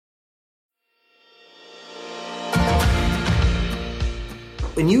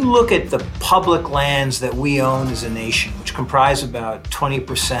When you look at the public lands that we own as a nation, which comprise about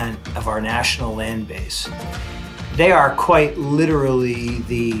 20% of our national land base, they are quite literally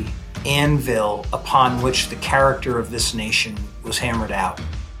the anvil upon which the character of this nation was hammered out.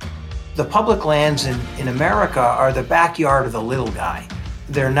 The public lands in America are the backyard of the little guy.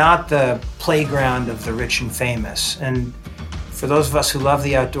 They're not the playground of the rich and famous. And for those of us who love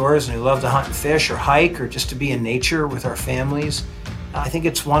the outdoors and who love to hunt and fish or hike or just to be in nature with our families, I think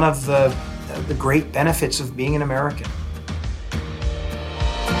it's one of the great benefits of being an American.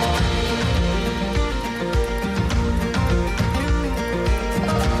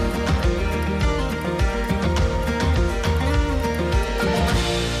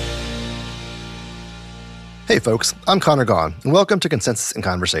 Hey folks, I'm Connor Gaughan, and welcome to Consensus in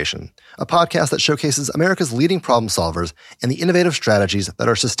Conversation, a podcast that showcases America's leading problem solvers and the innovative strategies that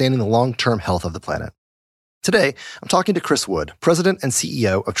are sustaining the long-term health of the planet. Today, I'm talking to Chris Wood, President and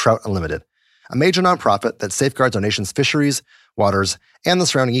CEO of Trout Unlimited, a major nonprofit that safeguards our nation's fisheries, waters, and the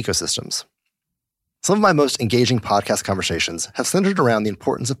surrounding ecosystems. Some of my most engaging podcast conversations have centered around the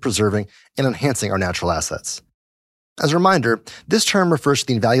importance of preserving and enhancing our natural assets. As a reminder, this term refers to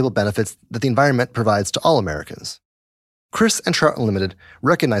the invaluable benefits that the environment provides to all Americans. Chris and Trout Unlimited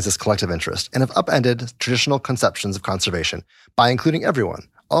recognize this collective interest and have upended traditional conceptions of conservation by including everyone,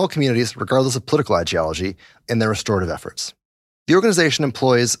 all communities, regardless of political ideology, in their restorative efforts. The organization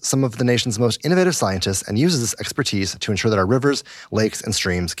employs some of the nation's most innovative scientists and uses this expertise to ensure that our rivers, lakes, and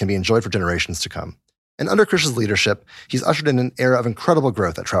streams can be enjoyed for generations to come. And under Chris's leadership, he's ushered in an era of incredible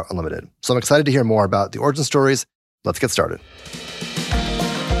growth at Trout Unlimited. So I'm excited to hear more about the origin stories. Let's get started.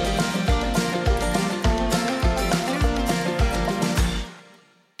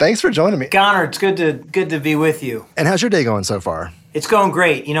 Thanks for joining me. Connor, it's good to be with you. And how's your day going so far? It's going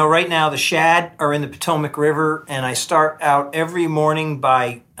great. You know, right now the shad are in the Potomac River, and I start out every morning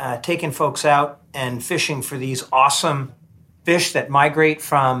by taking folks out and fishing for these awesome fish that migrate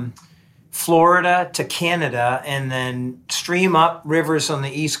from Florida to Canada and then stream up rivers on the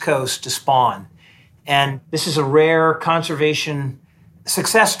East Coast to spawn. And this is a rare conservation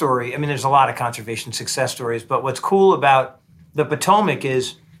success story. I mean, there's a lot of conservation success stories, but what's cool about the Potomac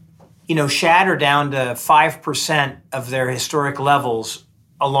is, you know, shad are down to 5% of their historic levels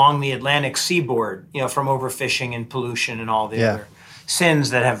along the Atlantic seaboard, you know, from overfishing and pollution and all the other sins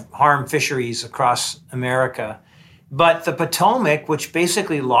that have harmed fisheries across America. But the Potomac, which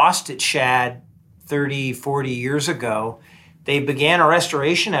basically lost its shad 30, 40 years ago, they began a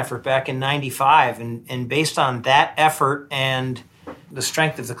restoration effort back in 95. And based on that effort and the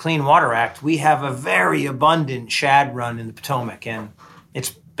strength of the Clean Water Act, we have a very abundant shad run in the Potomac. And it's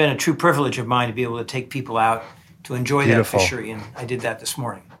been a true privilege of mine to be able to take people out to enjoy Beautiful. that fishery. And I did that this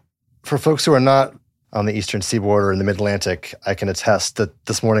morning. For folks who are not on the eastern seaboard or in the mid-Atlantic, I can attest that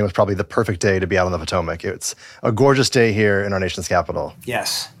this morning was probably the perfect day to be out on the Potomac. It's a gorgeous day here in our nation's capital.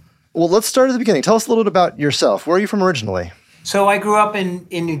 Yes. Well, let's start at the beginning. Tell us a little bit about yourself. Where are you from originally? So I grew up in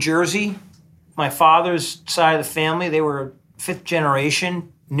New Jersey. My father's side of the family, they were fifth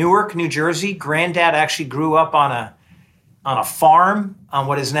generation. Newark, New Jersey. Granddad actually grew up on a farm on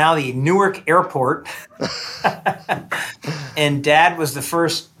what is now the Newark Airport. And Dad was the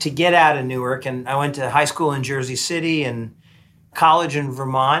first to get out of Newark. And I went to high school in Jersey City and college in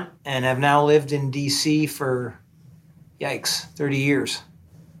Vermont and have now lived in D.C. for, 30 years.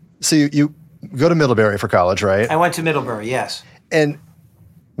 So you go to Middlebury for college, right? I went to Middlebury, yes. And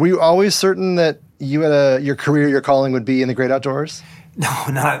were you always certain that you had your career, your calling would be in the great outdoors? No,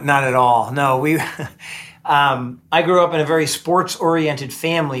 not at all. No, I grew up in a very sports-oriented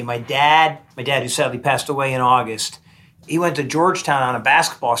family. My dad, who sadly passed away in August, he went to Georgetown on a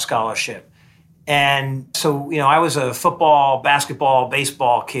basketball scholarship. And so, you know, I was a football, basketball,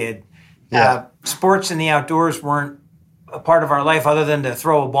 baseball kid. Yeah. Sports and the outdoors weren't a part of our life other than to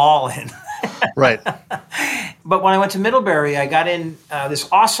throw a ball in. Right. But when I went to Middlebury, I got in this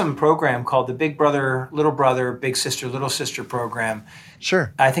awesome program called the Big Brother, Little Brother, Big Sister, Little Sister program.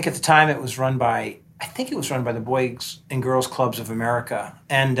 Sure. I think at the time it was run by the Boys and Girls Clubs of America.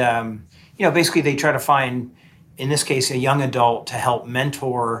 And, you know, basically they try to find, in this case, a young adult to help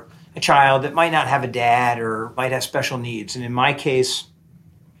mentor a child that might not have a dad or might have special needs. And in my case,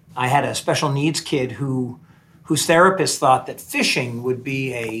 I had a special needs kid whose therapist thought that fishing would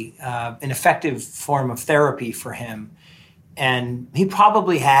be an effective form of therapy for him. And he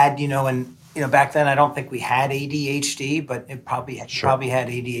probably had, back then I don't think we had ADHD, but it probably had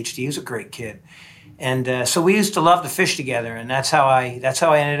ADHD. He was a great kid. And so we used to love to fish together, and that's how I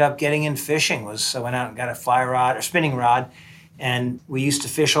ended up getting in fishing. I went out and got a fly rod or spinning rod, and we used to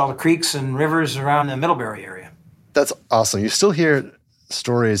fish all the creeks and rivers around the Middlebury area. That's awesome. You still hear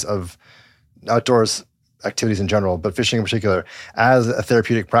stories of outdoors activities in general, but fishing in particular, as a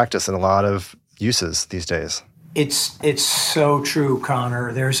therapeutic practice in a lot of uses these days. It's so true,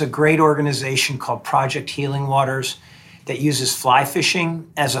 Connor. There's a great organization called Project Healing Waters that uses fly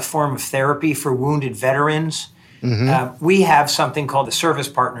fishing as a form of therapy for wounded veterans. We have something called the Service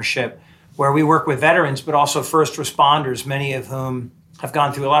Partnership, where we work with veterans, but also first responders, many of whom have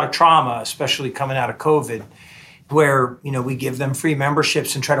gone through a lot of trauma, especially coming out of COVID, where, we give them free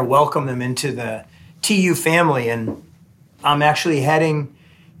memberships and try to welcome them into the TU family. And I'm actually heading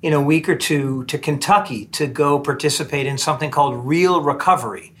in a week or two to Kentucky to go participate in something called Real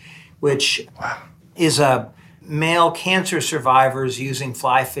Recovery, which is a male cancer survivors using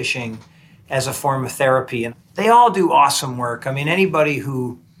fly fishing as a form of therapy. And they all do awesome work. I mean, anybody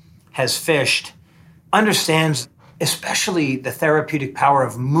who has fished understands especially the therapeutic power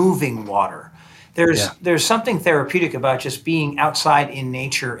of moving water. There's something therapeutic about just being outside in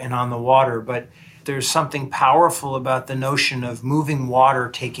nature and on the water, but there's something powerful about the notion of moving water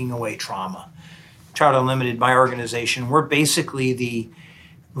taking away trauma. Trout Unlimited, my organization, we're basically the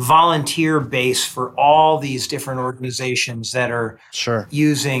volunteer base for all these different organizations that are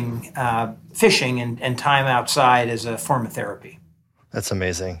using fishing and time outside as a form of therapy. That's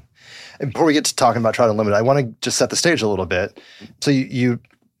amazing. And before we get to talking about Trout Unlimited, I want to just set the stage a little bit. So you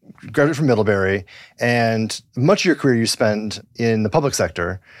graduated from Middlebury, and much of your career you spent in the public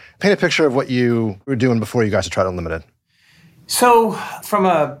sector. Paint a picture of what you were doing before you got to Trout Unlimited. So from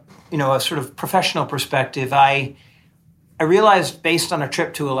a sort of professional perspective, I realized based on a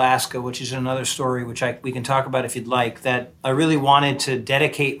trip to Alaska, which is another story which we can talk about if you'd like, that I really wanted to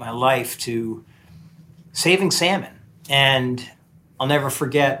dedicate my life to saving salmon. And I'll never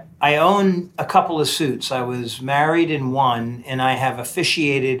forget, I own a couple of suits. I was married in one, and I have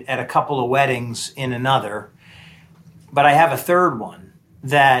officiated at a couple of weddings in another. But I have a third one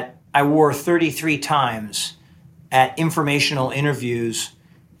that I wore 33 times at informational interviews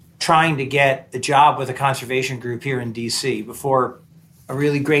trying to get a job with a conservation group here in D.C. before a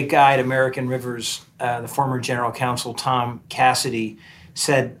really great guy at American Rivers, the former general counsel, Tom Cassidy,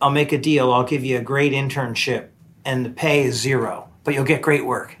 said, "I'll make a deal. I'll give you a great internship, and the pay is zero, but you'll get great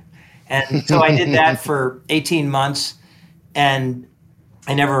work." And so I did that for 18 months, and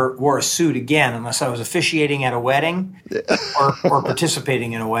I never wore a suit again unless I was officiating at a wedding or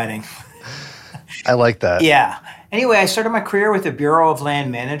participating in a wedding. I like that. Yeah. Anyway, I started my career with the Bureau of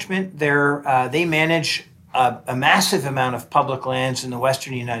Land Management. They manage a massive amount of public lands in the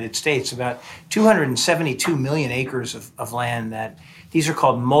western United States, about 272 million acres of land. These are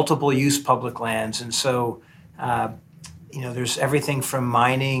called multiple use public lands. And so, there's everything from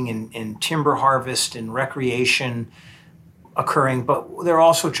mining and timber harvest and recreation occurring, but they're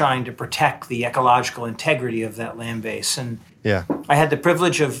also trying to protect the ecological integrity of that land base. And I had the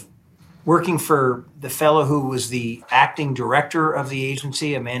privilege of working for the fellow who was the acting director of the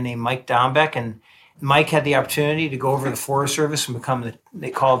agency, a man named Mike Dombeck. And Mike had the opportunity to go over to the Forest Service and become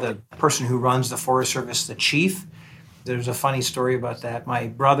they call the person who runs the Forest Service the chief. There's a funny story about that. My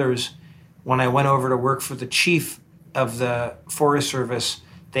brothers, when I went over to work for the chief of the Forest Service,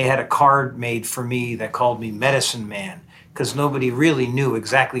 they had a card made for me that called me Medicine Man, because nobody really knew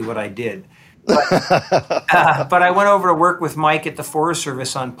exactly what I did. But I went over to work with Mike at the Forest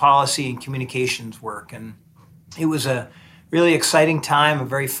Service on policy and communications work. And it was a really exciting time, a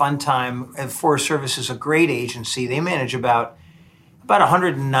very fun time. The Forest Service is a great agency. They manage about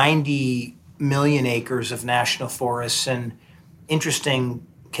 190 million acres of national forests. And interesting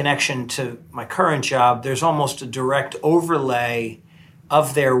connection to my current job, there's almost a direct overlay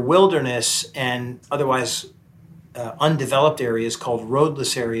of their wilderness and otherwise undeveloped areas called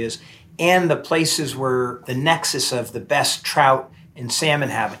roadless areas, and the places where the nexus of the best trout and salmon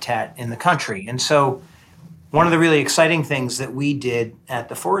habitat in the country. And so one of the really exciting things that we did at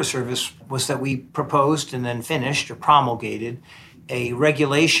the Forest Service was that we proposed and then finished or promulgated a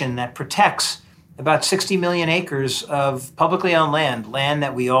regulation that protects about 60 million acres of publicly owned land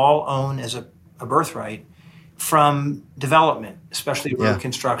that we all own as a birthright, from development, especially road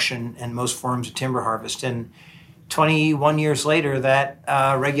construction and most forms of timber harvest. And 21 years later, that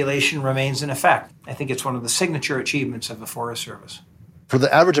regulation remains in effect. I think it's one of the signature achievements of the Forest Service. For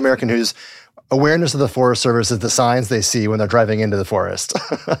the average American whose awareness of the Forest Service is the signs they see when they're driving into the forest,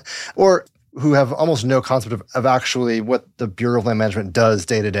 or who have almost no concept of actually what the Bureau of Land Management does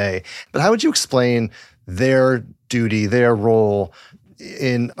day to day. But how would you explain their duty, their role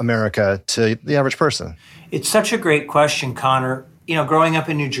in America to the average person? It's such a great question, Connor. Growing up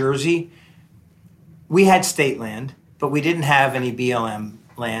in New Jersey, we had state land, but we didn't have any BLM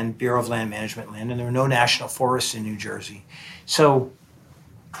land, Bureau of Land Management land, and there were no national forests in New Jersey. So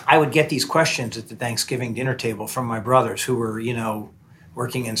I would get these questions at the Thanksgiving dinner table from my brothers who were,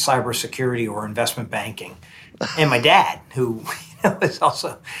 working in cybersecurity or investment banking. And my dad, who was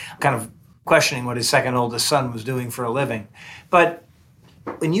also kind of questioning what his second oldest son was doing for a living. But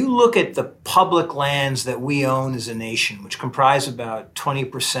when you look at the public lands that we own as a nation, which comprise about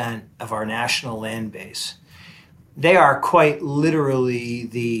 20% of our national land base, they are quite literally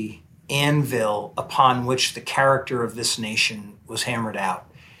the anvil upon which the character of this nation was hammered out.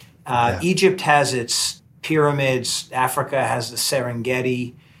 Egypt has its pyramids, Africa has the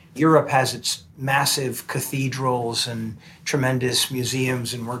Serengeti, Europe has its massive cathedrals and tremendous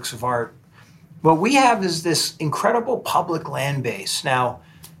museums and works of art. What we have is this incredible public land base. Now,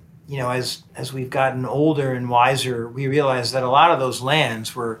 as we've gotten older and wiser, we realize that a lot of those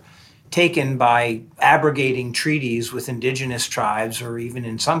lands were taken by abrogating treaties with indigenous tribes, or even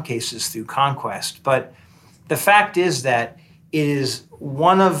in some cases through conquest. But the fact is that it is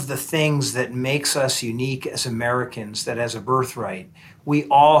one of the things that makes us unique as Americans, that as a birthright, we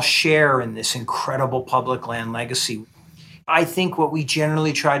all share in this incredible public land legacy. I think what we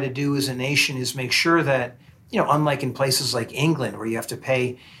generally try to do as a nation is make sure that, unlike in places like England, where you have to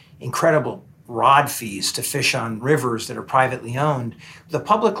pay incredible rod fees to fish on rivers that are privately owned, the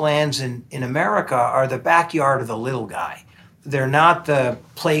public lands in America are the backyard of the little guy. They're not the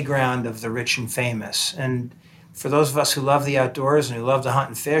playground of the rich and famous. And for those of us who love the outdoors and who love to hunt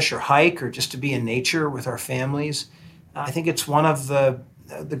and fish or hike or just to be in nature with our families, I think it's one of the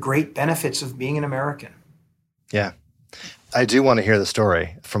great benefits of being an American. Yeah. I do want to hear the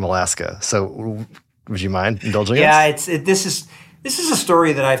story from Alaska. So would you mind indulging us? Yeah, this is a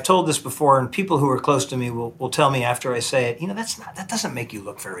story that I've told this before, and people who are close to me will tell me after I say it, that doesn't make you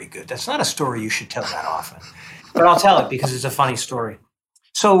look very good. That's not a story you should tell that often. But I'll tell it because it's a funny story.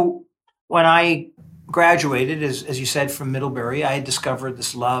 So when I graduated, as you said, from Middlebury, I had discovered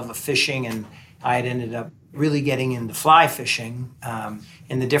this love of fishing, and I had ended up really getting into fly fishing.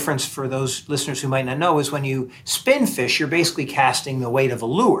 And the difference for those listeners who might not know is when you spin fish, you're basically casting the weight of a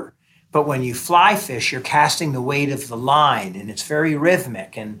lure. But when you fly fish, you're casting the weight of the line, and it's very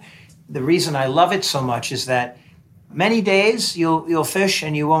rhythmic. And the reason I love it so much is that many days you'll fish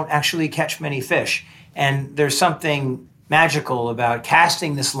and you won't actually catch many fish. And there's something magical about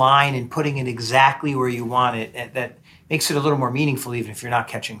casting this line and putting it exactly where you want it that makes it a little more meaningful, even if you're not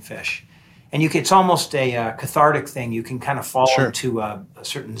catching fish. And it's almost a cathartic thing. You can kind of fall into a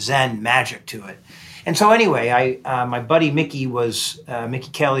certain Zen magic to it. And so anyway, my buddy Mickey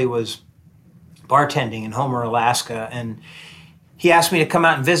Kelly was bartending in Homer, Alaska, and he asked me to come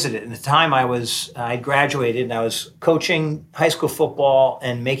out and visit it. And at the time I'd graduated and I was coaching high school football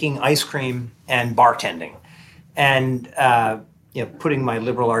and making ice cream and bartending. And putting my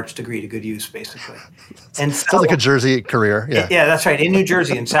liberal arts degree to good use, basically. And so, sounds like a Jersey career. Yeah, that's right. In New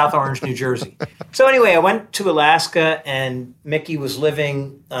Jersey, in South Orange, New Jersey. So anyway, I went to Alaska, and Mickey was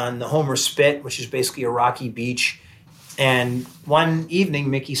living on the Homer Spit, which is basically a rocky beach. And one evening,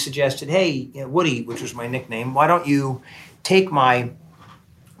 Mickey suggested, hey, Woody, which was my nickname, why don't you take my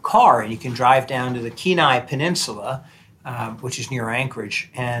car and you can drive down to the Kenai Peninsula, which is near Anchorage,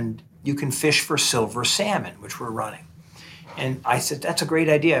 and you can fish for silver salmon, which we're running. And I said, that's a great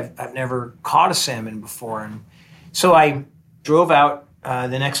idea. I've never caught a salmon before. And so I drove out the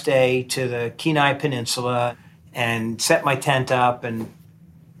next day to the Kenai Peninsula and set my tent up and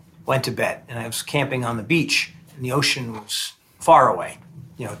went to bed. And I was camping on the beach, and the ocean was far away,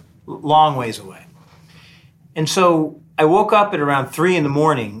 long ways away. And so I woke up at around 3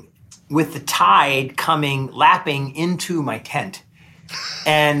 a.m. with the tide lapping into my tent.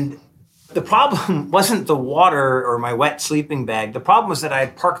 And the problem wasn't the water or my wet sleeping bag. The problem was that I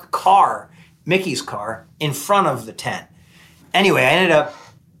had parked the car, Mickey's car, in front of the tent. Anyway, I ended up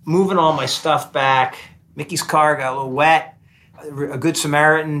moving all my stuff back. Mickey's car got a little wet. A good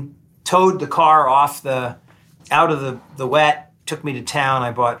Samaritan towed the car out of the wet, took me to town.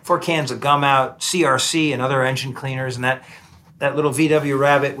 I bought 4 cans of gum out, CRC, and other engine cleaners, and that little VW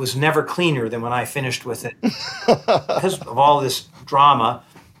Rabbit was never cleaner than when I finished with it. Because of all this drama,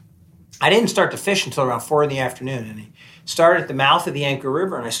 I didn't start to fish until around 4 p.m. And I started at the mouth of the Anchor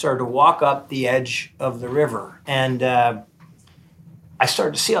River, and I started to walk up the edge of the river. And I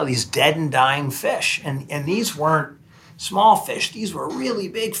started to see all these dead and dying fish. And these weren't small fish. These were really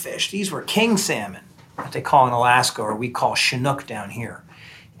big fish. These were king salmon, what they call in Alaska, or we call Chinook down here.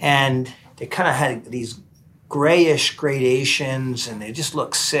 And they kind of had these grayish gradations, and they just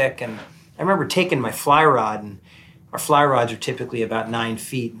looked sick. And I remember taking my fly rod, and our fly rods are typically about 9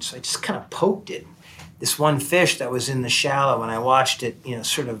 feet, and so I just kind of poked it. This one fish that was in the shallow, and I watched it,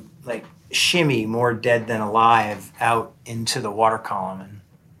 sort of like shimmy, more dead than alive, out into the water column. And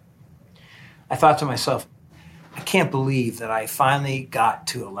I thought to myself, I can't believe that I finally got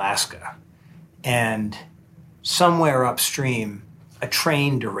to Alaska and somewhere upstream, a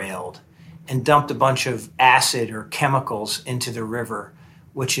train derailed and dumped a bunch of acid or chemicals into the river,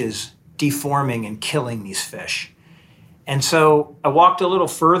 which is deforming and killing these fish. And so I walked a little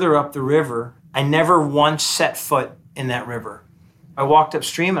further up the river. I never once set foot in that river. I walked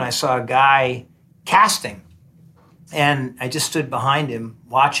upstream and I saw a guy casting. And I just stood behind him,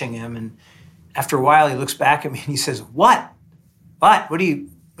 watching him. And after a while, he looks back at me and he says, What? What are you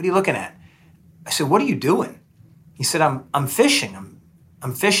looking at? I said, what are you doing? He said, I'm fishing.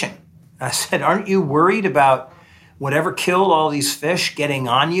 I'm fishing. And I said, aren't you worried about whatever killed all these fish getting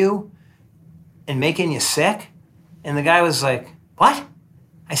on you and making you sick? And the guy was like, what?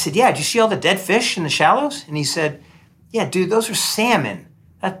 I said, yeah, did you see all the dead fish in the shallows? And he said, yeah, dude, those are salmon.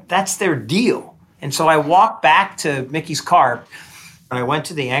 That's their deal. And so I walked back to Mickey's car and I went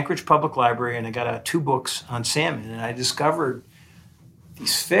to the Anchorage Public Library and I got 2 books on salmon. And I discovered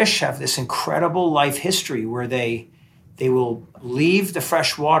these fish have this incredible life history where they will leave the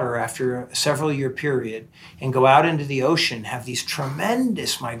fresh water after a several-year period and go out into the ocean, have these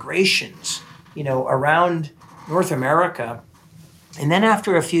tremendous migrations, around North America. And then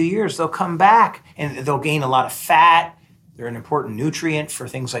after a few years, they'll come back and they'll gain a lot of fat. They're an important nutrient for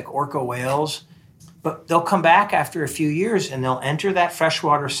things like orca whales. But they'll come back after a few years and they'll enter that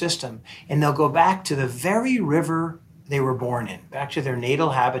freshwater system and they'll go back to the very river they were born in, back to their natal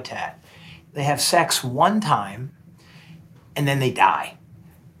habitat. They have sex one time and then they die.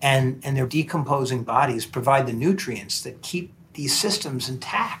 And their decomposing bodies provide the nutrients that keep these systems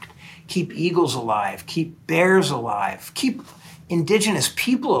intact, keep eagles alive, keep bears alive, keep indigenous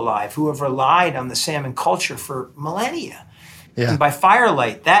people alive who have relied on the salmon culture for millennia. Yeah. And by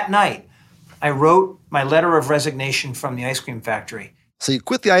firelight that night, I wrote my letter of resignation from the ice cream factory. So you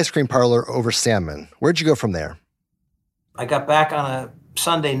quit the ice cream parlor over salmon. Where'd you go from there? I got back on a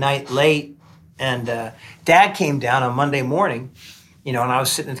Sunday night late, and Dad came down on Monday morning, and I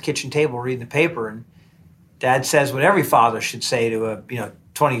was sitting at the kitchen table reading the paper, and Dad says what every father should say to a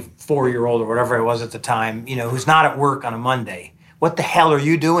 24-year-old or whatever I was at the time, who's not at work on a Monday. What the hell are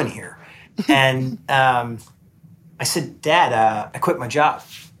you doing here? And I said, Dad, I quit my job.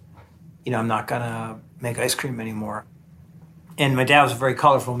 I'm not going to make ice cream anymore. And my dad was a very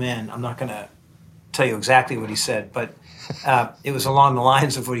colorful man. I'm not going to tell you exactly what he said, but it was along the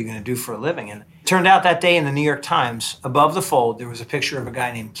lines of what are you going to do for a living? And it turned out that day in the New York Times, above the fold, there was a picture of a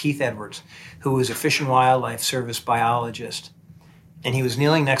guy named Keith Edwards, who was a Fish and Wildlife Service biologist. And he was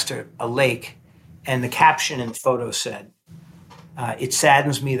kneeling next to a lake, and the caption in the photo said, it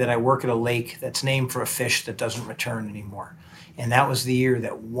saddens me that I work at a lake that's named for a fish that doesn't return anymore. And that was the year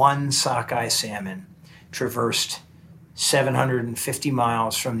that one sockeye salmon traversed 750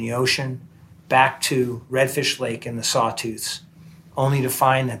 miles from the ocean back to Redfish Lake in the Sawtooths, only to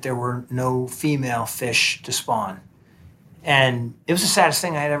find that there were no female fish to spawn. And it was the saddest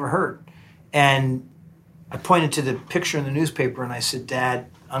thing I had ever heard. And I pointed to the picture in the newspaper and I said, Dad,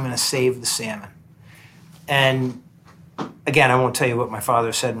 I'm going to save the salmon. And again, I won't tell you what my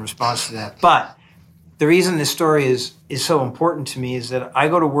father said in response to that. But the reason this story is so important to me is that I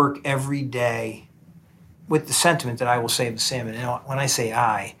go to work every day with the sentiment that I will save the salmon. And when I say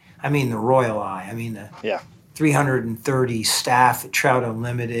I mean the royal I. I mean the 330 staff at Trout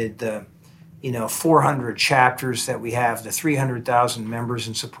Unlimited, the 400 chapters that we have, the 300,000 members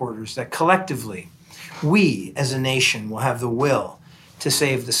and supporters that collectively, we as a nation will have the will to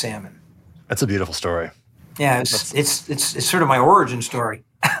save the salmon. That's a beautiful story. Yeah, it's sort of my origin story.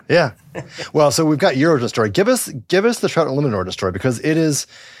 Yeah. Well, so we've got your origin story. Give us the Trout Unlimited origin story, because it is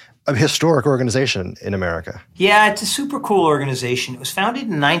a historic organization in America. Yeah, it's a super cool organization. It was founded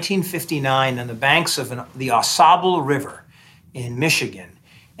in 1959 on the banks of the Ausable River in Michigan.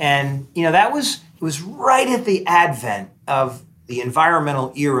 And, it was right at the advent of the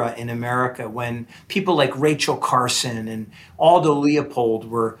environmental era in America when people like Rachel Carson and Aldo Leopold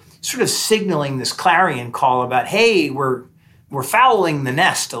were sort of signaling this clarion call about, hey, we're fouling the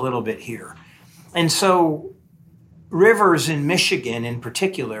nest a little bit here. And so rivers in Michigan in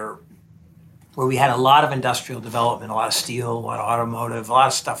particular, where we had a lot of industrial development, a lot of steel, a lot of automotive, a lot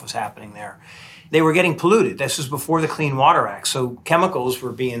of stuff was happening there, they were getting polluted. This was before the Clean Water Act. So chemicals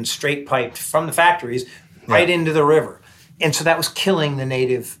were being straight piped from the factories right into the river. And so that was killing the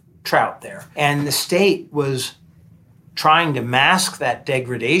native trout there. And the state was trying to mask that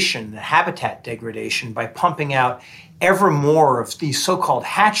degradation, the habitat degradation, by pumping out ever more of these so-called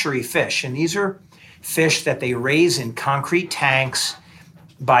hatchery fish. And these are fish that they raise in concrete tanks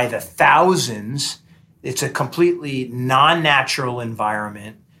by the thousands. It's a completely non-natural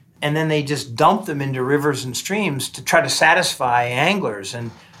environment. and then they just dump them into rivers and streams to try to satisfy anglers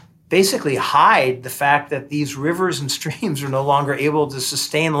and basically hide the fact that these rivers and streams are no longer able to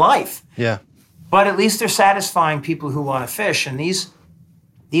sustain life. Yeah. But at least they're satisfying people who want to fish. And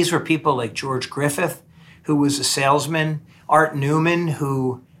these were people like George Griffith, who was a salesman, Art Newman,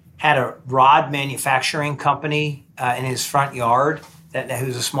 who had a rod manufacturing company in his front yard, who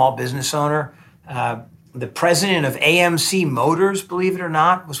was a small business owner. The president of AMC Motors, believe it or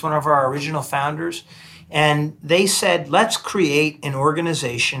not, was one of our original founders. And they said, let's create an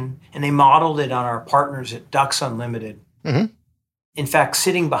organization, and they modeled it on our partners at Ducks Unlimited. Mm-hmm. In fact,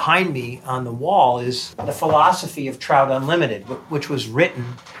 sitting behind me on the wall is the philosophy of Trout Unlimited, which was written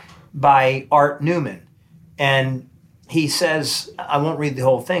by Art Newman. And he says, I won't read the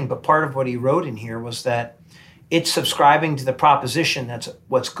whole thing, but part of what he wrote in here was that it's subscribing to the proposition that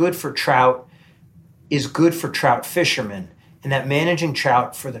what's good for trout is good for trout fishermen, and that managing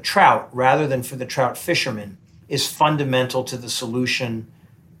trout for the trout rather than for the trout fishermen is fundamental to the solution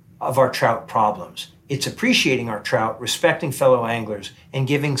of our trout problems. It's appreciating our trout, respecting fellow anglers, and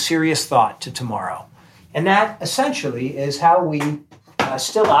giving serious thought to tomorrow. And that essentially is how we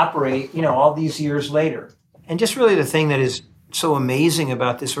still operate, all these years later. And just really the thing that is so amazing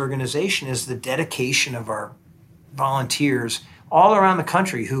about this organization is the dedication of our volunteers all around the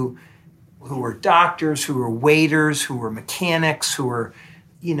country who were doctors, who were waiters, who were mechanics, who were,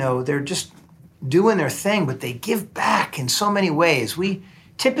 they're just doing their thing, but they give back in so many ways. We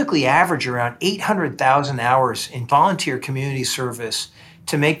typically average around 800,000 hours in volunteer community service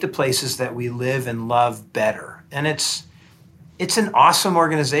to make the places that we live and love better. And it's an awesome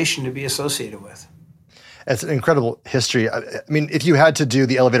organization to be associated with. It's an incredible history. I mean, if you had to do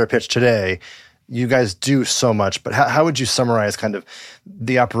the elevator pitch today, you guys do so much, but how would you summarize kind of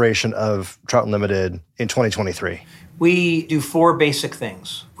the operation of Trout Unlimited in 2023? We do 4 basic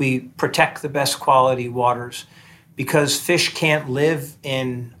things. We protect the best quality waters because fish can't live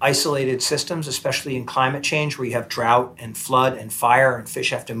in isolated systems, especially in climate change where you have drought and flood and fire and fish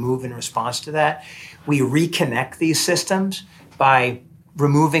have to move in response to that. We reconnect these systems by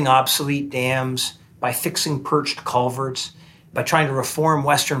removing obsolete dams, by fixing perched culverts, by trying to reform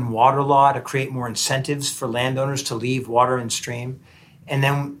Western water law to create more incentives for landowners to leave water in stream. And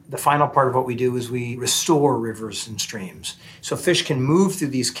then the final part of what we do is we restore rivers and streams so fish can move through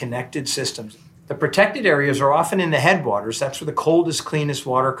these connected systems. The protected areas are often in the headwaters. That's where the coldest, cleanest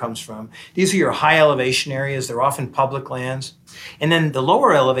water comes from. These are your high elevation areas. They're often public lands. And then the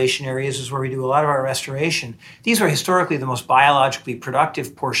lower elevation areas is where we do a lot of our restoration. These are historically the most biologically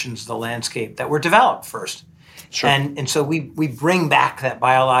productive portions of the landscape that were developed first. Sure. And so we bring back that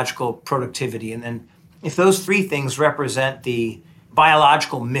biological productivity. And then if those 3 things represent the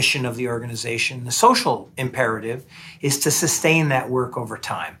biological mission of the organization, the social imperative is to sustain that work over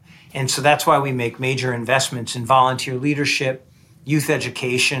time. And so that's why we make major investments in volunteer leadership, youth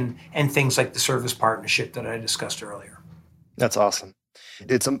education, and things like the service partnership that I discussed earlier. That's awesome.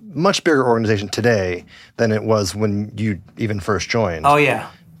 It's a much bigger organization today than it was when you even first joined. Oh, yeah.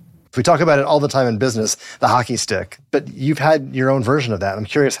 We talk about it all the time in business, the hockey stick, but you've had your own version of that. I'm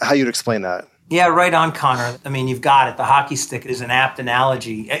curious how you'd explain that. Yeah, right on, Connor. I mean, you've got it. The hockey stick is an apt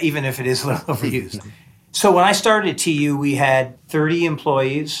analogy, even if it is a little overused. So when I started at TU, we had 30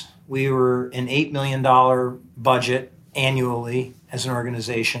 employees. We were an $8 million budget annually as an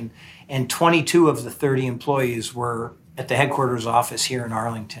organization, and 22 of the 30 employees were at the headquarters office here in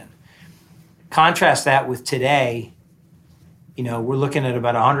Arlington. Contrast that with today. We're looking at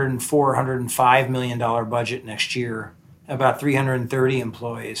about $104, $105 million budget next year, about 330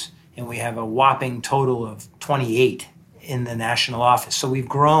 employees, and we have a whopping total of 28 in the national office. So we've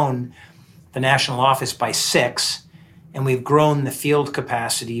grown the national office by 6, and we've grown the field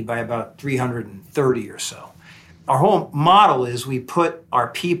capacity by about 330 or so. Our whole model is we put our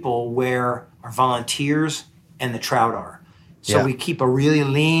people where our volunteers and the trout are. So we keep a really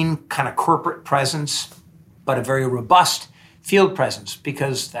lean kind of corporate presence, but a very robust field presence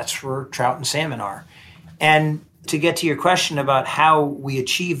because that's where trout and salmon are. And to get to your question about how we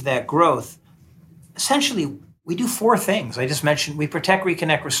achieve that growth, essentially we do 4 things. I just mentioned we protect,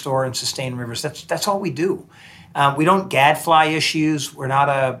 reconnect, restore, and sustain rivers. That's all we do. We don't gadfly issues. We're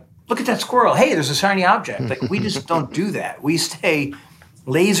not look at that squirrel. Hey, there's a shiny object. Like we just don't do that. We stay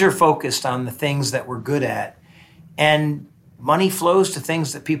laser focused on the things that we're good at. And money flows to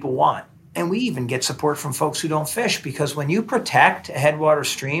things that people want. And we even get support from folks who don't fish because when you protect a headwater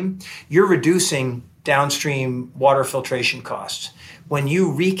stream, you're reducing downstream water filtration costs. When you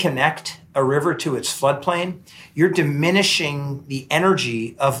reconnect a river to its floodplain, you're diminishing the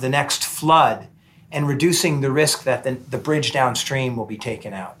energy of the next flood and reducing the risk that the bridge downstream will be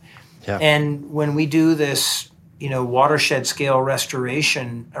taken out. Yeah. And when we do this, watershed scale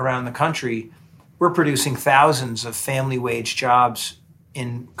restoration around the country, we're producing thousands of family wage jobs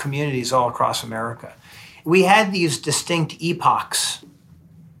in communities all across America. We had these distinct epochs.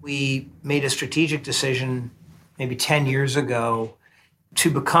 We made a strategic decision maybe 10 years ago to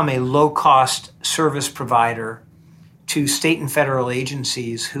become a low-cost service provider to state and federal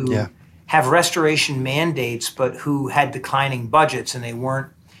agencies who have restoration mandates, but who had declining budgets, and they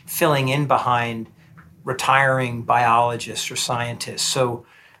weren't filling in behind retiring biologists or scientists. So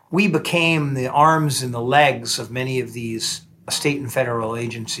we became the arms and the legs of many of these state and federal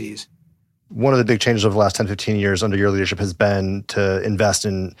agencies. One of the big changes over the last 10, 15 years under your leadership has been to invest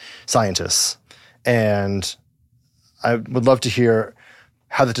in scientists. And I would love to hear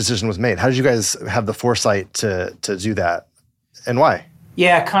how the decision was made. How did you guys have the foresight to do that, and why?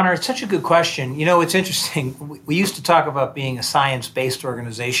 Yeah, Connor, it's such a good question. It's interesting. We used to talk about being a science-based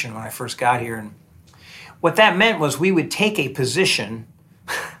organization when I first got here. And what that meant was we would take a position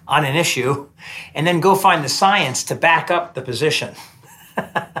on an issue and then go find the science to back up the position.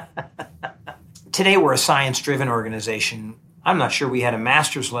 Today, we're a science-driven organization. I'm not sure we had a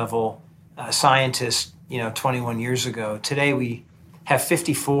master's level scientist, 21 years ago. Today, we have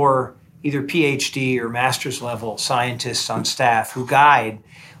 54 either PhD or master's level scientists on staff who guide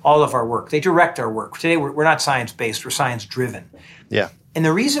all of our work. They direct our work. Today, we're not science-based, we're science-driven. Yeah. And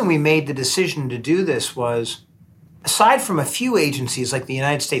the reason we made the decision to do this was, aside from a few agencies like the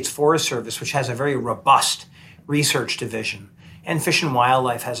United States Forest Service, which has a very robust research division, and Fish and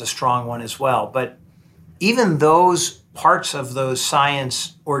Wildlife has a strong one as well, but even those parts of those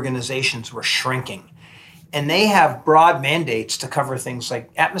science organizations were shrinking. And they have broad mandates to cover things like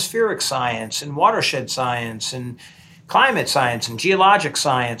atmospheric science and watershed science and climate science and geologic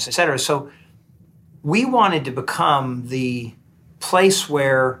science, et cetera. So we wanted to become the place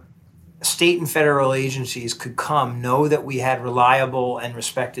where state and federal agencies could come, know that we had reliable and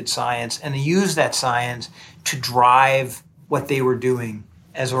respected science, and use that science to drive what they were doing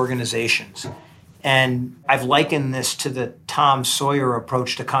as organizations. And I've likened this to the Tom Sawyer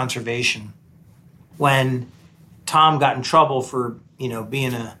approach to conservation. When Tom got in trouble for,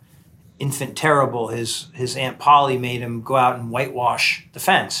 being an infant terrible, his Aunt Polly made him go out and whitewash the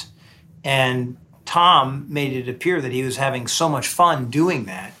fence. And Tom made it appear that he was having so much fun doing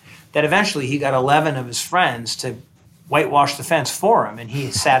that eventually he got 11 of his friends to whitewash the fence for him, and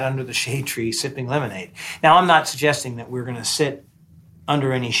he sat under the shade tree sipping lemonade. Now, I'm not suggesting that we're going to sit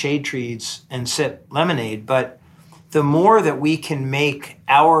under any shade trees and sip lemonade, but the more that we can make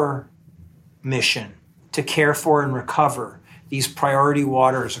our mission to care for and recover these priority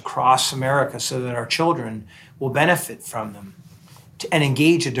waters across America so that our children will benefit from them, and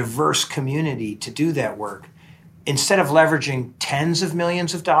engage a diverse community to do that work, instead of leveraging tens of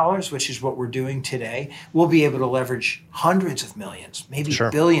millions of dollars, which is what we're doing today, we'll be able to leverage hundreds of millions, maybe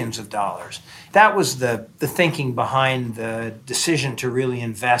billions of dollars. That was the thinking behind the decision to really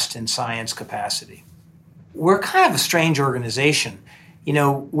invest in science capacity. We're kind of a strange organization.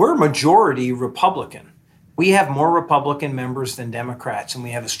 We're majority Republican. We have more Republican members than Democrats, and we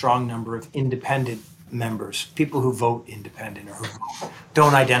have a strong number of independent members, people who vote independent or who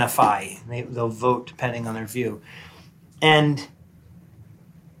don't identify. They'll vote depending on their view. And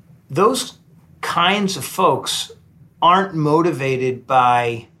those kinds of folks aren't motivated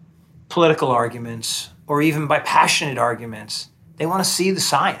by political arguments or even by passionate arguments. They want to see the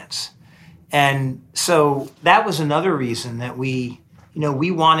science. And so that was another reason that we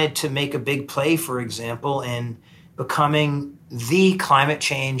wanted to make a big play, for example, in becoming the climate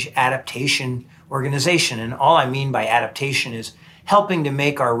change adaptation organization. And all I mean by adaptation is helping to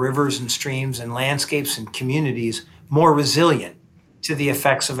make our rivers and streams and landscapes and communities more resilient to the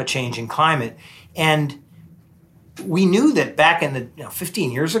effects of a changing climate. And we knew that back in the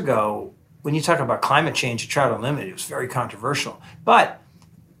 15 years ago, when you talk about climate change at Trout Unlimited, it was very controversial. But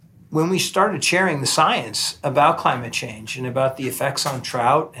when we started sharing the science about climate change and about the effects on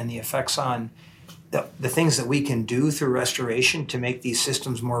trout and the effects on the things that we can do through restoration to make these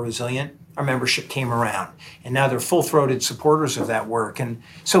systems more resilient, our membership came around. And now they're full-throated supporters of that work. And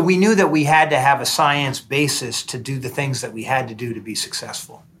so we knew that we had to have a science basis to do the things that we had to do to be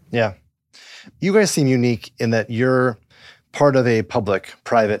successful. Yeah. You guys seem unique in that you're part of a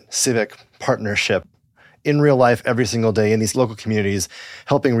public-private civic partnership in real life every single day in these local communities,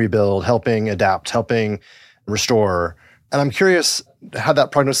 helping rebuild, helping adapt, helping restore. And I'm curious how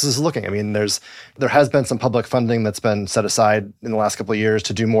that prognosis is looking. I mean, there has been some public funding that's been set aside in the last couple of years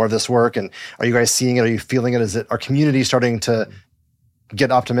to do more of this work. And are you guys seeing it? Are you feeling it? Are communities starting to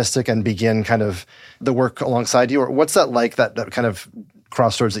get optimistic and begin kind of the work alongside you? Or what's that like, that kind of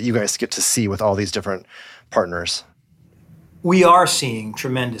crossroads that you guys get to see with all these different partners? We are seeing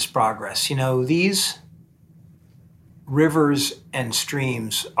tremendous progress. These rivers and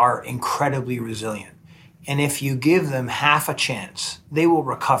streams are incredibly resilient. And if you give them half a chance, they will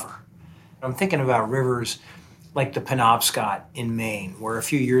recover. I'm thinking about rivers like the Penobscot in Maine, where a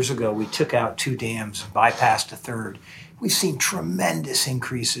few years ago we took out 2 dams, bypassed a third. We've seen tremendous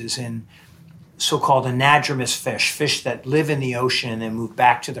increases in so-called anadromous fish that live in the ocean and then move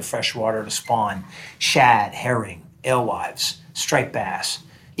back to the freshwater to spawn. Shad, herring, alewives, striped bass,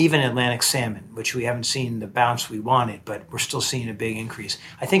 even Atlantic salmon, which we haven't seen the bounce we wanted, but we're still seeing a big increase.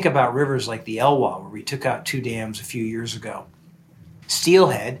 I think about rivers like the Elwha, where we took out 2 dams a few years ago.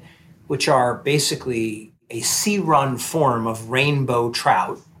 Steelhead, which are basically a sea-run form of rainbow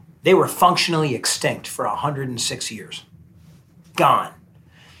trout, they were functionally extinct for 106 years. Gone.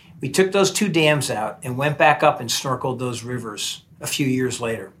 We took those 2 dams out and went back up and snorkeled those rivers a few years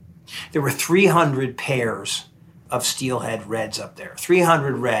later. There were 300 pairs of steelhead reds up there.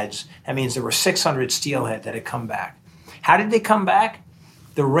 300 reds. That means there were 600 steelhead that had come back. How did they come back?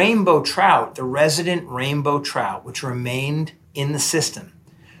 The rainbow trout, the resident rainbow trout, which remained in the system,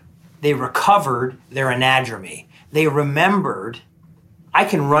 they recovered their anadromy. They remembered, I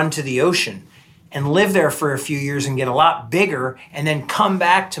can run to the ocean and live there for a few years and get a lot bigger and then come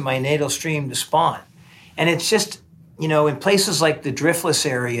back to my natal stream to spawn. And it's just, in places like the driftless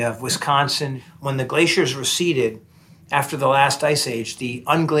area of Wisconsin, when the glaciers receded after the last ice age, the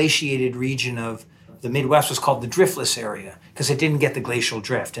unglaciated region of the Midwest was called the driftless area because it didn't get the glacial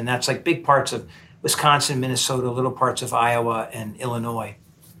drift. And that's like big parts of Wisconsin, Minnesota, little parts of Iowa and Illinois.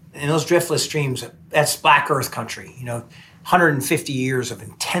 And those driftless streams, that's black earth country, 150 years of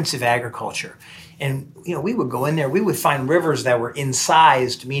intensive agriculture. And, we would go in there, we would find rivers that were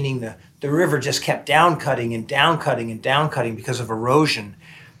incised, meaning the river just kept down-cutting and down-cutting and down-cutting because of erosion.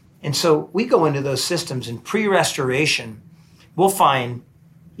 And so we go into those systems and pre-restoration, we'll find,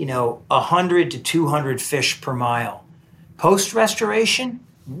 100 to 200 fish per mile. Post-restoration,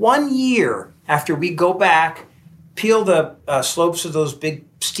 1 year after we go back, peel the slopes of those big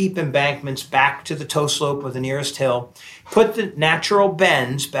steep embankments back to the toe slope of the nearest hill, put the natural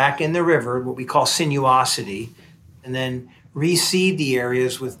bends back in the river, what we call sinuosity, and then reseed the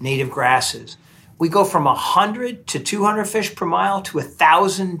areas with native grasses. We go from 100 to 200 fish per mile to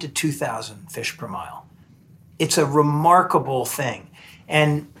 1,000 to 2,000 fish per mile. It's a remarkable thing.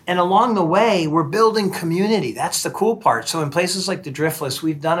 And along the way, we're building community. That's the cool part. So in places like the Driftless,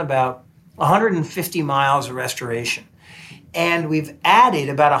 we've done about 150 miles of restoration. And we've added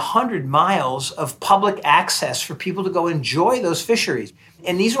about 100 miles of public access for people to go enjoy those fisheries.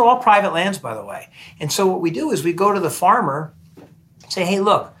 And these are all private lands, by the way. And so what we do is we go to the farmer, say, hey,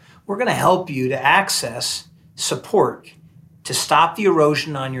 look, we're going to help you to access support to stop the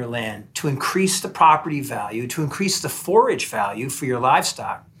erosion on your land, to increase the property value, to increase the forage value for your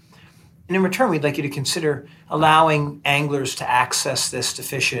livestock. And in return, we'd like you to consider allowing anglers to access this to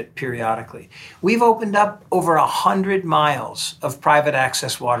fish it periodically. We've opened up over 100 miles of private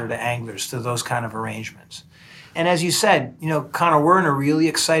access water to anglers through those kind of arrangements. And as you said, Connor, we're in a really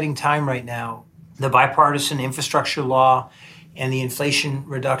exciting time right now. The bipartisan infrastructure law and the Inflation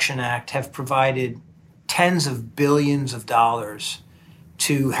Reduction Act have provided tens of billions of dollars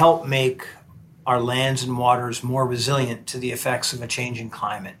to help make our lands and waters more resilient to the effects of a changing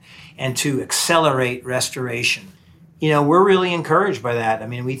climate and to accelerate restoration. We're really encouraged by that. I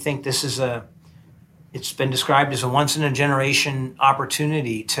mean, we think this is it's been described as a once-in-a-generation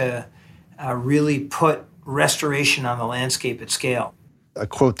opportunity to really put restoration on the landscape at scale. A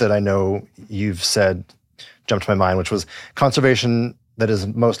quote that I know you've said jumped to my mind, which was, conservation that is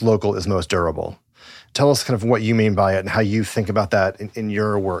most local is most durable. Tell us kind of what you mean by it and how you think about that in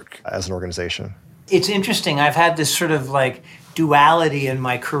your work as an organization. It's interesting. I've had this sort of duality in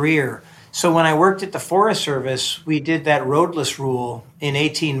my career. So when I worked at the Forest Service, we did that roadless rule in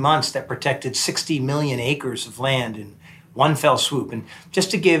 18 months that protected 60 million acres of land in one fell swoop. And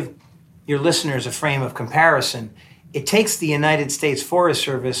just to give your listeners a frame of comparison, it takes the United States Forest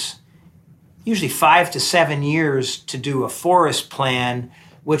Service usually 5 to 7 years to do a forest plan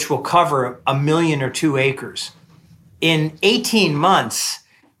which will cover 1 million or 2 acres. In 18 months,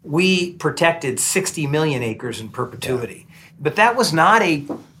 we protected 60 million acres in perpetuity. But that was not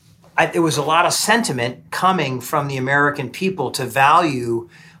there was a lot of sentiment coming from the American people to value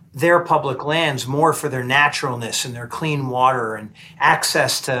their public lands more for their naturalness and their clean water and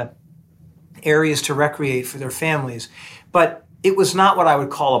access to areas to recreate for their families. But it was not what I would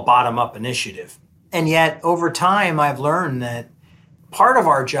call a bottom-up initiative. And yet, over time, I've learned that part of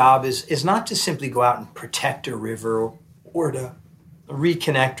our job is not to simply go out and protect a river or to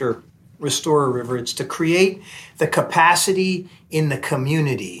reconnect or restore a river. It's to create the capacity in the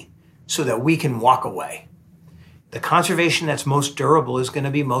community so that we can walk away. The conservation that's most durable is going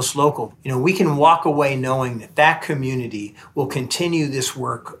to be most local. We can walk away knowing that that community will continue this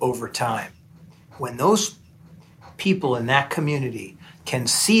work over time. When those people in that community can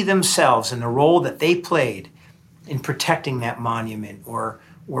see themselves in the role that they played in protecting that monument or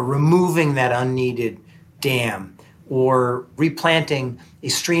removing that unneeded dam or replanting a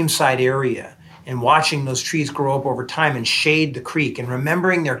streamside area and watching those trees grow up over time and shade the creek and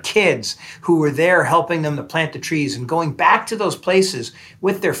remembering their kids who were there helping them to plant the trees and going back to those places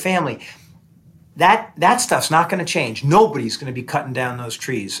with their family. That stuff's not going to change. Nobody's going to be cutting down those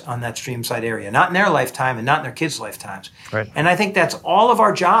trees on that streamside area, not in their lifetime and not in their kids' lifetimes. Right. And I think that's all of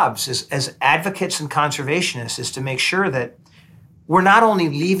our jobs as advocates and conservationists, is to make sure that we're not only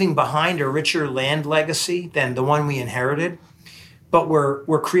leaving behind a richer land legacy than the one we inherited, but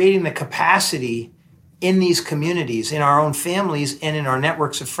we're creating the capacity in these communities, in our own families and in our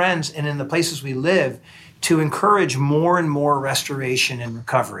networks of friends and in the places we live, to encourage more and more restoration and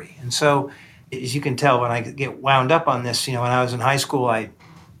recovery. And so, as you can tell, when I get wound up on this, when I was in high school,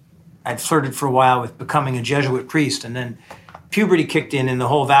 I'd flirted for a while with becoming a Jesuit priest, and then puberty kicked in and the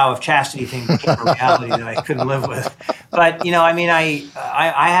whole vow of chastity thing became a reality that I couldn't live with. But,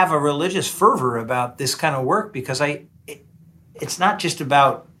 I have a religious fervor about this kind of work because it's not just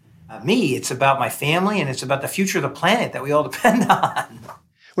about me, it's about my family, and it's about the future of the planet that we all depend on.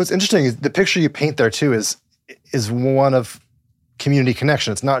 What's interesting is the picture you paint there too is one of community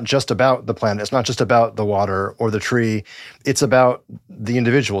connection. It's not just about the planet. It's not just about the water or the tree. It's about the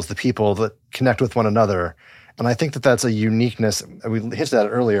individuals, the people that connect with one another. And I think that that's a uniqueness. We hinted at it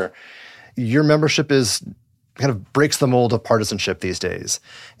earlier. Your membership kind of breaks the mold of partisanship these days.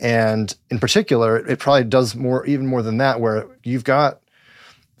 And in particular, it probably does even more than that, where you've got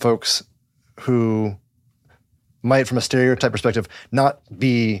folks who might, from a stereotype perspective, not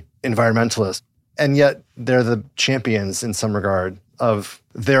be environmentalists, and yet they're the champions in some regard of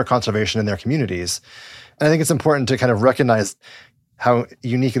their conservation in their communities. And I think it's important to kind of recognize how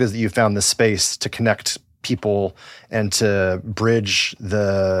unique it is that you found this space to connect people and to bridge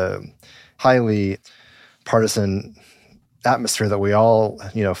the highly partisan atmosphere that we all,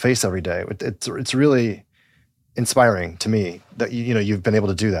 face every day. It's really inspiring to me that you've been able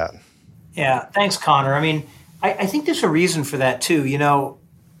to do that. Yeah, thanks, Connor. I think there's a reason for that too.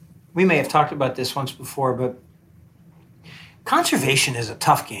 We may have talked about this once before, but conservation is a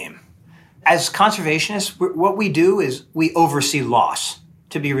tough game. As conservationists, what we do is we oversee loss,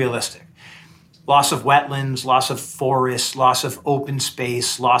 to be realistic. Loss of wetlands, loss of forests, loss of open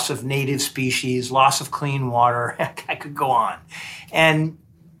space, loss of native species, loss of clean water. I could go on. And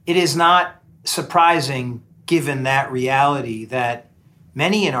it is not surprising, given that reality, that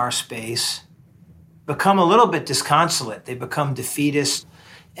many in our space become a little bit disconsolate. They become defeatist.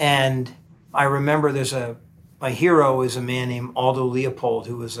 And I remember my hero is a man named Aldo Leopold,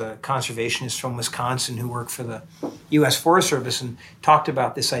 who was a conservationist from Wisconsin who worked for the U.S. Forest Service and talked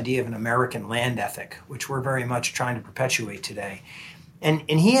about this idea of an American land ethic, which we're very much trying to perpetuate today. And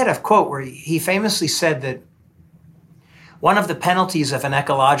he had a quote where he famously said that one of the penalties of an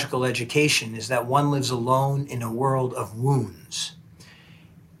ecological education is that one lives alone in a world of wounds.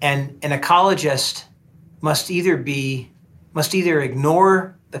 And an ecologist must either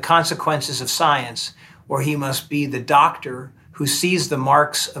ignore the consequences of science, or he must be the doctor who sees the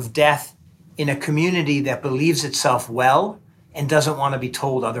marks of death in a community that believes itself well and doesn't want to be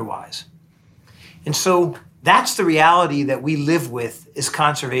told otherwise. And so that's the reality that we live with as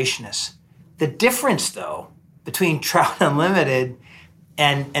conservationists. The difference, though, between Trout Unlimited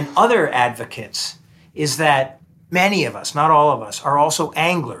and other advocates is that many of us, not all of us, are also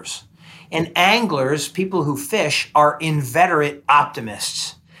anglers. And anglers, people who fish, are inveterate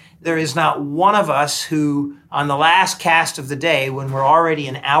optimists. There is not one of us who, on the last cast of the day, when we're already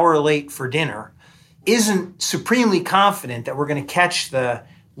an hour late for dinner, isn't supremely confident that we're going to catch the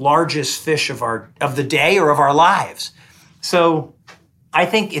largest fish of the day or of our lives. So I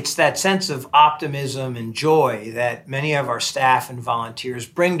think it's that sense of optimism and joy that many of our staff and volunteers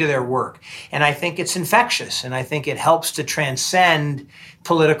bring to their work. And I think it's infectious, and I think it helps to transcend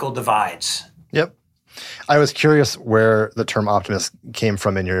political divides. Yep. I was curious where the term optimist came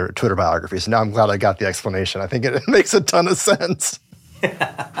from in your Twitter biography. So now I'm glad I got the explanation. I think it makes a ton of sense.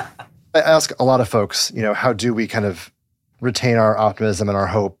 I ask a lot of folks, how do we kind of retain our optimism and our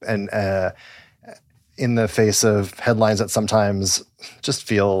hope and in the face of headlines that sometimes just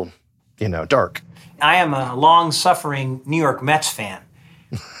feel, dark? I am a long-suffering New York Mets fan.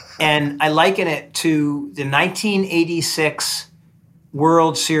 And I liken it to the 1986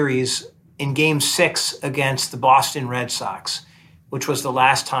 World Series in Game 6 against the Boston Red Sox, which was the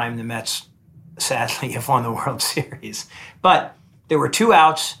last time the Mets, sadly, have won the World Series. But there were 2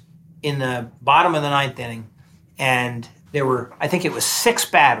 outs in the bottom of the 9th inning, and there were, I think it was 6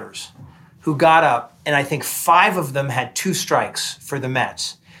 batters who got up, and I think 5 of them had 2 strikes for the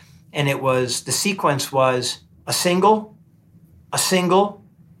Mets. And the sequence was a single, a single,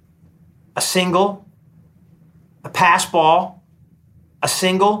 a single, a pass ball, a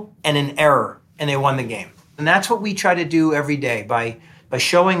single, and an error, and they won the game. And that's what we try to do every day by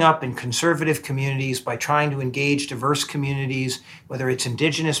showing up in conservative communities, by trying to engage diverse communities, whether it's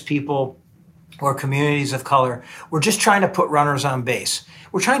indigenous people or communities of color. We're just trying to put runners on base.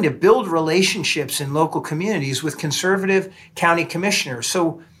 We're trying to build relationships in local communities with conservative county commissioners.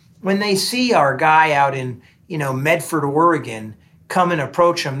 So when they see our guy out in, Medford, Oregon, come and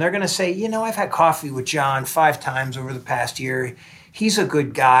approach them, they're going to say, I've had coffee with John 5 times over the past year. He's a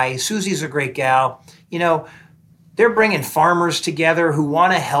good guy. Susie's a great gal. They're bringing farmers together who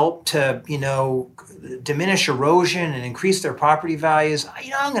want to help to, diminish erosion and increase their property values.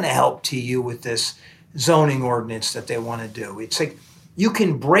 I'm going to help to you with this zoning ordinance that they want to do. It's like you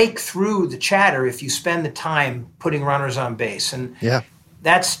can break through the chatter if you spend the time putting runners on base. And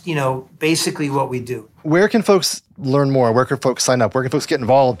that's, basically what we do. Where can folks learn more? Where can folks sign up? Where can folks get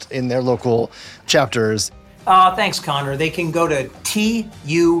involved in their local chapters? Thanks, Connor. They can go to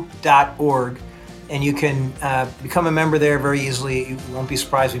tu.org. And you can become a member there very easily. You won't be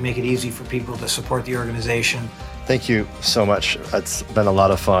surprised we make it easy for people to support the organization. Thank you so much. It's been a lot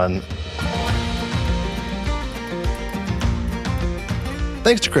of fun.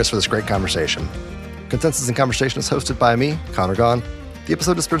 Thanks to Chris for this great conversation. Consensus in Conversation is hosted by me, Connor Gahn. The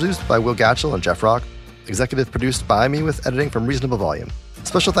episode is produced by Will Gatchell and Jeff Rock. Executive produced by me with editing from Reasonable Volume.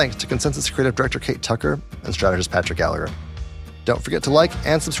 Special thanks to Consensus Creative Director Kate Tucker and strategist Patrick Gallagher. Don't forget to like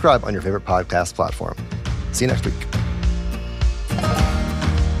and subscribe on your favorite podcast platform. See you next week.